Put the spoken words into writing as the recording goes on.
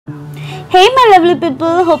Hey my lovely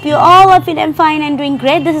people, hope you all are fit and fine and doing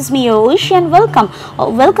great. This is me Oishi and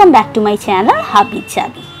welcome back to my channel Happy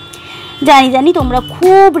Chabi. জানি তোমরা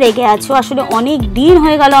খুব রেগে আছো। আসলে অনেক দিন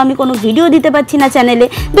হয়ে গেল আমি কোনো ভিডিও দিতে পারছি না চ্যানেলে,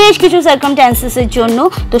 বেশ কিছু সার্কামস্ট্যান্সেসের জন্য।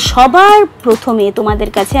 তো সবার প্রথমে তোমাদের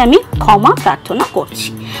কাছে আমি ক্ষমা প্রার্থনা করছি।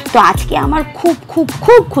 তো আজকে আমার খুব খুব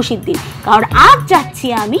খুব খুশির দিন, কারণ আজ যাচ্ছি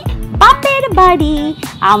আমি বাপের বাড়ি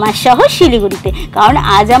আমার শহর শিলিগুড়িতে। কারণ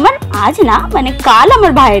কাল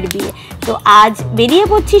আমার ভাইয়ের বিয়ে। তো আজ বেরিয়ে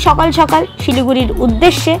পড়ছি সকাল সকাল শিলিগুড়ির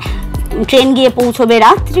উদ্দেশ্যে। ট্রেন গিয়ে পৌঁছবে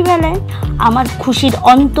রাত্রিবেলায়। আমার খুশির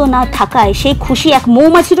অন্ত না থাকায় সেই খুশি এক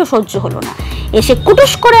মৌমাছিরও সহ্য হলো না। এসে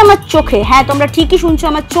কুটুস করে আমার চোখে, হ্যাঁ তোমরা ঠিকই শুনছো,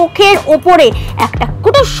 আমার চোখের ওপরে একটা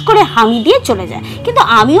কুটুস করে হামি দিয়ে চলে যায়। কিন্তু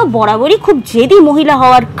আমিও বরাবরই খুব জেদি মহিলা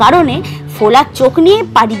হওয়ার কারণে ফোলা চোখ নিয়ে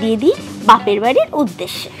পাড়ি দিয়ে দিই বাপের বাড়ির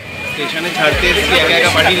উদ্দেশ্যে। স্টেশনে ছাড়তে এসেছি, একা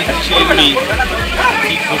একা পাঠিয়ে দিচ্ছি শিলিগুড়ি।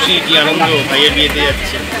 কি খুশি, কি আনন্দ, ভাইয়ের বিয়েতে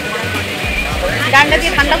যাচ্ছে। ডান্ডা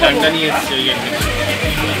দিয়ে ঠান্ডা করব, ডান্ডা নিয়ে এসেছি ওই জন্য।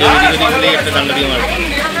 ওদিক হলেই একটা ডান্ডা দিয়ে মারবো।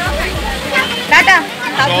 টাটা।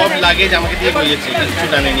 সব লাগেজ আমাকে দিয়ে বইয়েছে, কিছু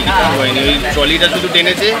টানেনি, কিছু হয়নি। ওই ট্রলিটা শুধু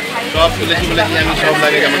টেনেছে, সব তুলেছি বলেছি আমি। সব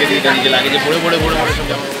লাগেজ আমাকে দিয়ে নিজে লাগেজে ভরে ভরে ভরে ভরে সব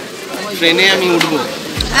জামা। ট্রেনে আমি উঠবো,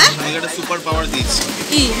 আমাকে একটা সুপার পাওয়ার দিয়েছি।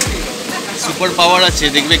 কি সুপার পাওয়ার আছে?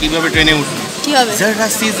 দেখবে কিভাবে ট্রেনে উঠবো। কি হবে?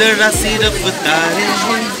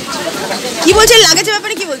 কি বলছেন লাগেজের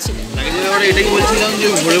ব্যাপারে? কি বলছিলেন লাগেজের ব্যাপারে? এটাই বলছিলাম যে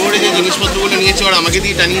ভরে ভরে যে জিনিসপত্রগুলো নিয়েছো আর আমাকে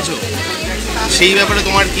দিয়ে টানিয়েছো, সেই ব্যাপারে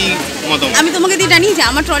তোমার কি মতামত? আমি তোমাকে দিয়ে টানিয়েছি,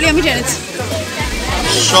 আমার ট্রলি আমি টেনেছি।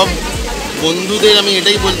 সব বন্ধুদের আমি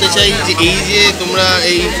এটাই বলতে চাই যে এই যে তোমরা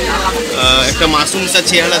এই একটা মাসুমসা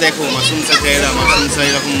চেহারা দেখো, মাসুমসা চেহারা, মাসুমসা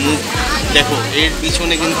এরকম মুখ দেখো, এর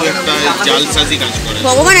পিছনে কিন্তু একটা জালসাজি কাজ করে।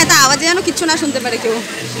 ভগবান, এত আওয়াজে যেন কিচ্ছু না শুনতে পারে কেউ।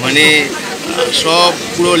 মানে সব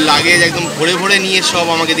পুরো লাগেজ একদম ভরে ভরে নিয়ে সব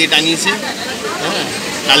আমাকে দিয়ে টানিয়েছে। হ্যাঁ,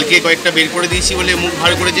 কালকে কয়েকটা বের করে দিয়েছি বলে মুখ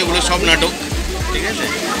ভার করেছে, ওগুলো সব নাটক, ঠিক আছে?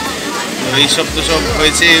 এইসব তো সব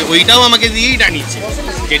হয়েছে, ওইটাও আমাকে দিয়েই টানিয়েছে।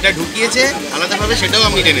 যেটা ঢুকিয়েছে আলাদাভাবে সেটাও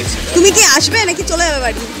আমি টেনেছি। তুমি কি আসবে নাকি চলে যাবে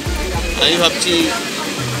বাড়ি? আমি ভাবছি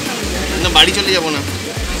না, বাড়ি চলে যাবো না,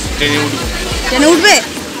 ট্রেনে উঠবো। ট্রেনে উঠবে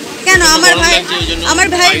কেন? আমার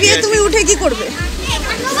ভাইয়ের বিয়ে তুমি উঠে কি করবে?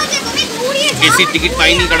 এসির টিকিট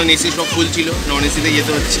পাইনি, কারণ এসি সব ফুল ছিল, নন এসিতে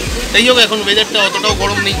যেতে হচ্ছে। তাই হোক, এখন ওয়েদারটা অতটাও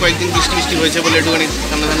গরম নেই, কয়েকদিন বৃষ্টি বৃষ্টি হয়েছে বলে একটুখানি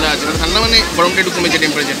ঠান্ডা ঠান্ডা আছে। ঠান্ডা মানে গরমটা একটু কমেছে,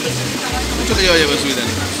 টেম্পারেচারটা। চলে যাওয়া যাবে, অসুবিধা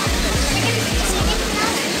নেই।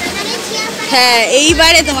 হ্যাঁ,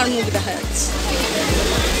 এইবারে তোমার মুখ দেখা যাচ্ছে।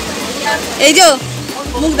 এই যে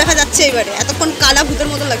মুখ দেখা যাচ্ছে এইবারে। এতক্ষণ কালা ভূতের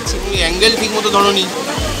মতো লাগছে। তুমি অ্যাঙ্গেল ঠিক মতো ধরোনি,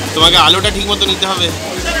 তোমাকে আলোটা ঠিক মতো নিতে হবে,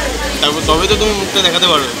 তারপর তবে তো তুমি মুখটা দেখাতে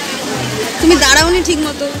পারবে। তুমি দাঁড়াওনি ঠিক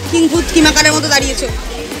মতো, কিংভূত কিমাকারের মতো দাঁড়িয়েছো।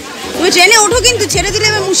 তুমি ট্রেনে ওঠো, কিন্তু ছেড়ে দিলে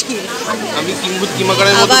এবার মুশকিল। আমি কিংভূত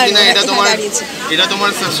কিমাকারের মতো কিনা এটা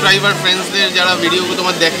তোমার সাবস্ক্রাইবার ফ্রেন্ডসদের যারা ভিডিওগুলো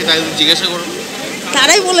তোমার দেখে তাদের জিজ্ঞাসা করো,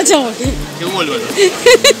 তারাই বলেছে আমাকে। কেউ বলবে না,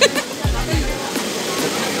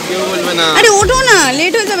 কেউ বলবে না। আরে ওঠো না,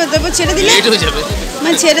 লেট হয়ে যাবে। তারপর ছেড়ে দিলে লেট হয়ে যাবে,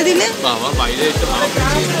 মানে ছেড়ে দিলে। বাবা বাইরে একটু হাওয়া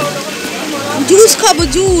খাচ্ছি, জুস খাবো,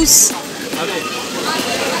 জুস।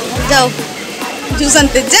 যাও জুস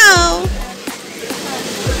আনতে যাও।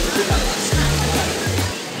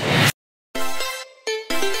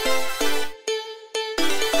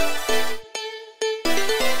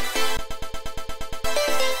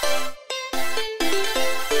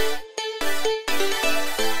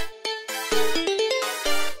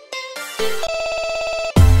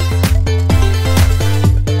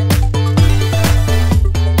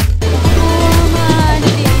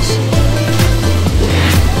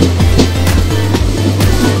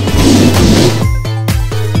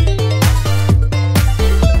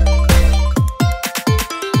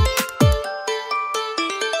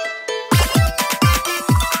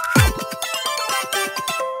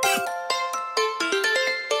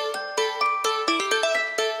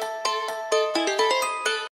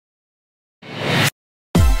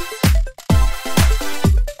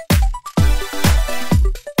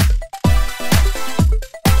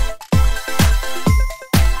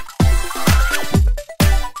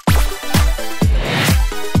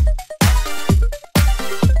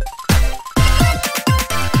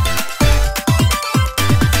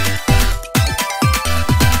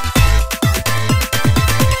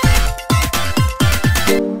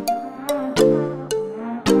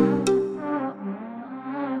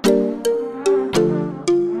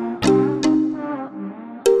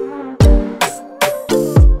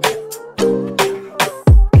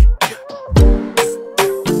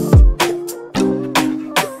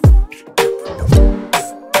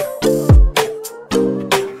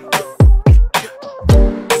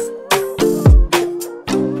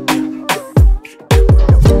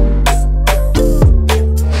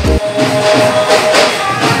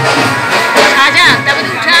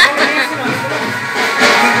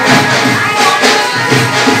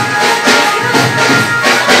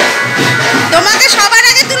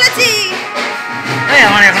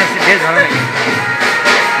 বেশ ভালো লাগে।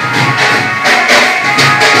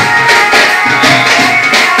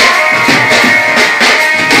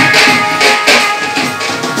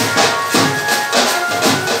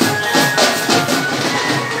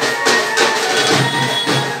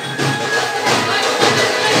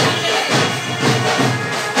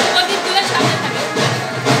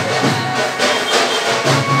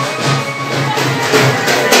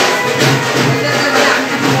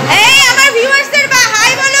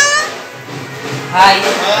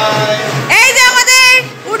 এই যে আমাদের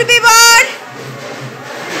উঠবি বর,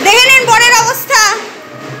 দেখে নিন বরের অবস্থা।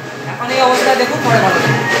 এখন এই অবস্থা দেখুন, পরে ভালো হবে।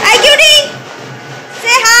 I cutie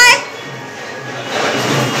say high.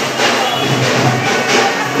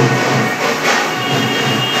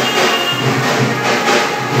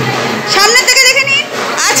 সামনে থেকে দেখে নিন।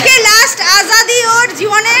 আজকে লাস্ট আজাদি ওর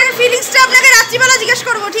জীবনের ফিলিংসটা আপনাকে রাত্রিবেলা জিজ্ঞেস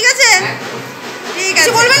করবো, ঠিক আছে? ঠিক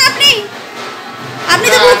আছে, বলবেন আপনি? আপনি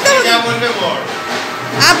তো ভুক্তভোগী।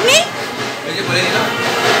 আপনি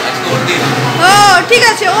ও ঠিক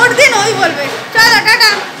আছে, ওর দিন ওই বলবে। চলো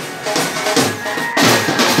টাটা।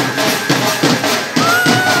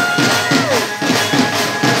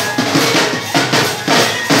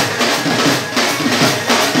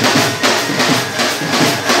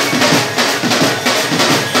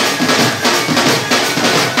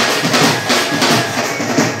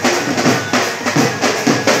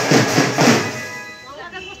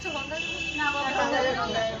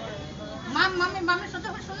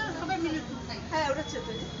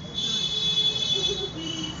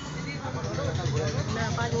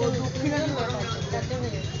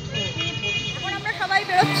 এখন আমরা সবাই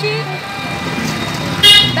বেরোচ্ছি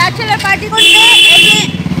ব্যাচেলর পার্টি করতে। এই যে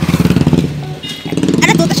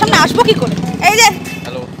আরে তোদের সামনে আসবো কি করে? এই যে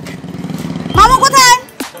হ্যালো মামা কোথায়?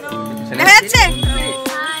 দেখা যাচ্ছে?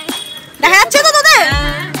 দেখা যাচ্ছে তো তোদের?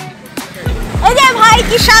 এই যে ভাই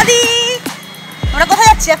কি শাদি। আমরা কোথায়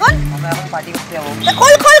যাচ্ছি এখন? আমরা এখন পার্টি করতে যাবো।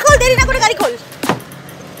 খোল খোল খোল, দেরি না করে গাড়ি খোল।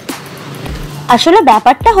 আসলে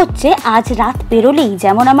ব্যাপারটা হচ্ছে আজ রাত পেরোলেই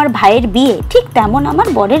যেমন আমার ভাইয়ের বিয়ে, ঠিক তেমন আমার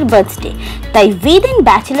বরের বার্থডে। তাই উইদিন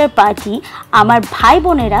ব্যাচেলর পার্টি আমার ভাই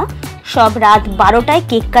বোনেরা সব রাত 12টায়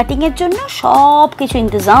কেক কাটিংয়ের জন্য সব কিছু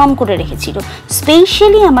ইন্তজাম করে রেখেছিল।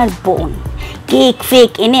 স্পেশালি আমার বোন কেক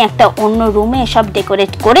ফেক এনে একটা অন্য রুমে সব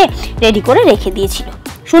ডেকোরেট করে রেডি করে রেখে দিয়েছিল।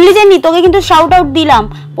 শুনলি জানি তোকে কিন্তু শাউট আউট দিলাম,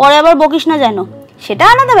 পরে আবার বকিস না যেন। সেটা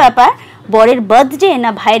আলাদা ব্যাপার, বরের বার্থডে না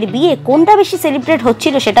ভাইয়ের বিয়ে কোনটা বেশি সেলিব্রেট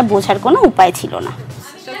হচ্ছিল সেটা বোঝার কোনো উপায় ছিল না।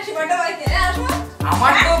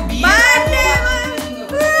 আমার তো বিয়ে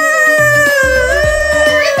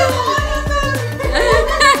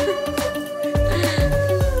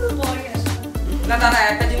না দাদা,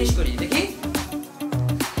 একটা জিনিস করি দেখি।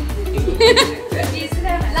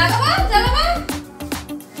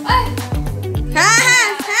 হ্যাঁ হ্যাঁ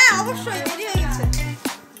হ্যাঁ অবশ্যই, দেরি হয়ে গেছে।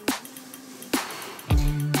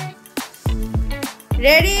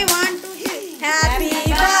 Ready 1 2 3 happy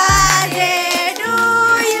birthday to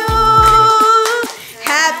you,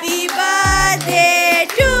 happy birthday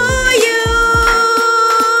to you,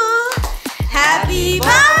 happy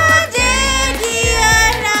birthday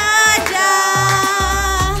dear রাজা,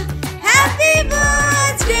 হ্যাপি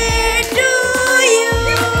বার্থডে টু ইউ।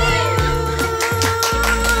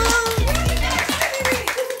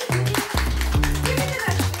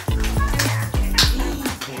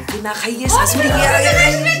 না খাইয়ে শাশুড়ি কি আর আগে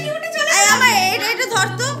খাই? আয় আমার এটা ধর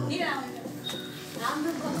তো।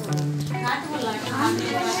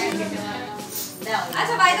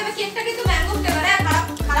 আচ্ছা ভাই, তবে কেকটা কিন্তু ম্যাঙ্গো ফ্লেভার,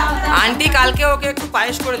 খারাপ আন্টি কালকে ওকে একটু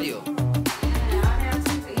পায়েস করে দিও।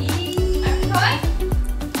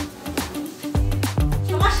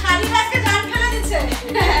 তোমার শাড়িটা আজকে জান ফেলে দিচ্ছে।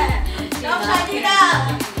 সব শাড়িটা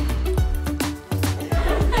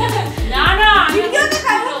না না আমি ভিডিও তো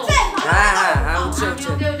খাই হচ্ছে। হ্যাঁ হ্যাঁ হ্যাঁ, উঠছে উঠছে।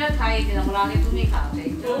 ওটা খাইয়ে দিলাম, আগে তুমি খাওয়াতে।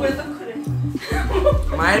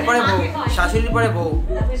 মায়ের পরে বউ, শাশুড়ির পরে বউ।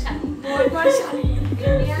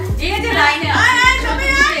 এই যে লাইনে আয় আয় সবাই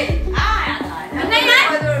আয়। নাই নাই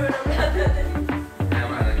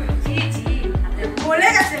বলে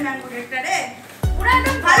গেছে ম্যাঙ্গো কেকটা রে, পুরো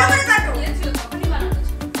একদম ভালো করে কাটো। তখনই বানানো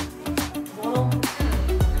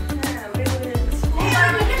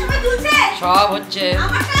সব হচ্ছে।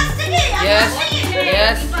 আমার কাছ থেকে ইয়েস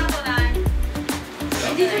ইয়েস।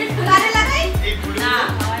 গালে লাগাই না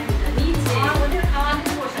নিচে ওদের খাওয়াতে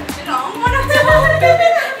বসে রং মনে হচ্ছে।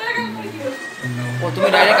 ও তুমি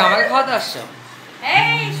ডাইরেক্ট আমাকে খাওয়াতে আসছো?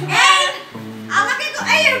 এই এই আমাকে তো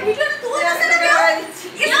এই ভিডিওটা তুলতেছ না কেউ?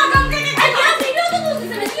 ইসলাম রংকে এই ভিডিও তো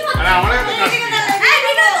তুলতেছ না কি? আরে আমার একটা কাজ এই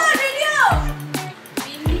ভিডিও তো ভিডিও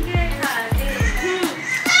বিন্দিকে খাওয়াতে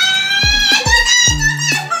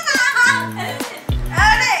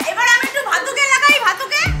আরে এবার আমি একটু ভাতুকে লাগাই,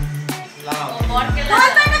 ভাতুকে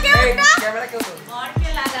একটা ক্যামেরা কেউ তো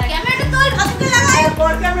ক্যামেরাটা তোল ভাতুকে লাগাই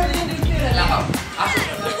লাগাও আসো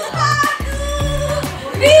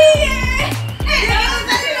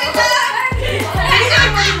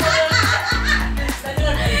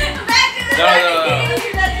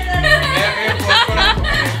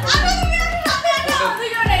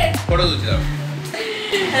ফটো তুলছি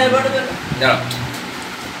দাঁড়াও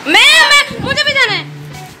मुझे भी जाना है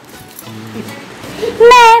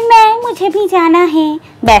मैं मुझे भी जाना है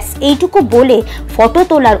ব্যাস এইটুকু বলে ফটো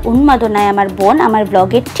তোলার উন্মাদনায় আমার বোন আমার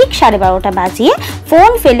ব্লগের ঠিক 12:30 বাজিয়ে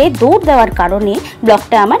ফোন ফেলে দৌড় দেওয়ার কারণে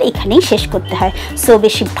ব্লগটা আমার এখানেই শেষ করতে হয়। সো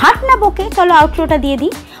বেশি ভাট না বকে চলো আউটরোটা দিয়ে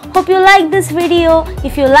দিই। Hope you like this video.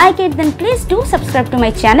 If you like it, then please do subscribe to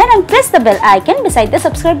my channel and press the bell icon beside the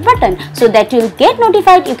subscribe button so that you'll get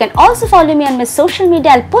notified. You can also follow me on my social media.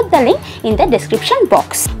 I'll put the link in the description box.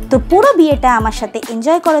 তো পুরো বিয়েটা আমার সাথে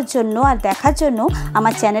enjoy করার জন্য আর দেখার জন্য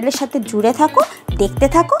আমার চ্যানেলের সাথে জুড়ে থাকো, দেখতে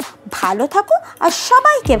থাকো, ভালো থাকো আর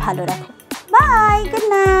সবাইকে ভালো রাখো। By, good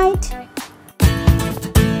night.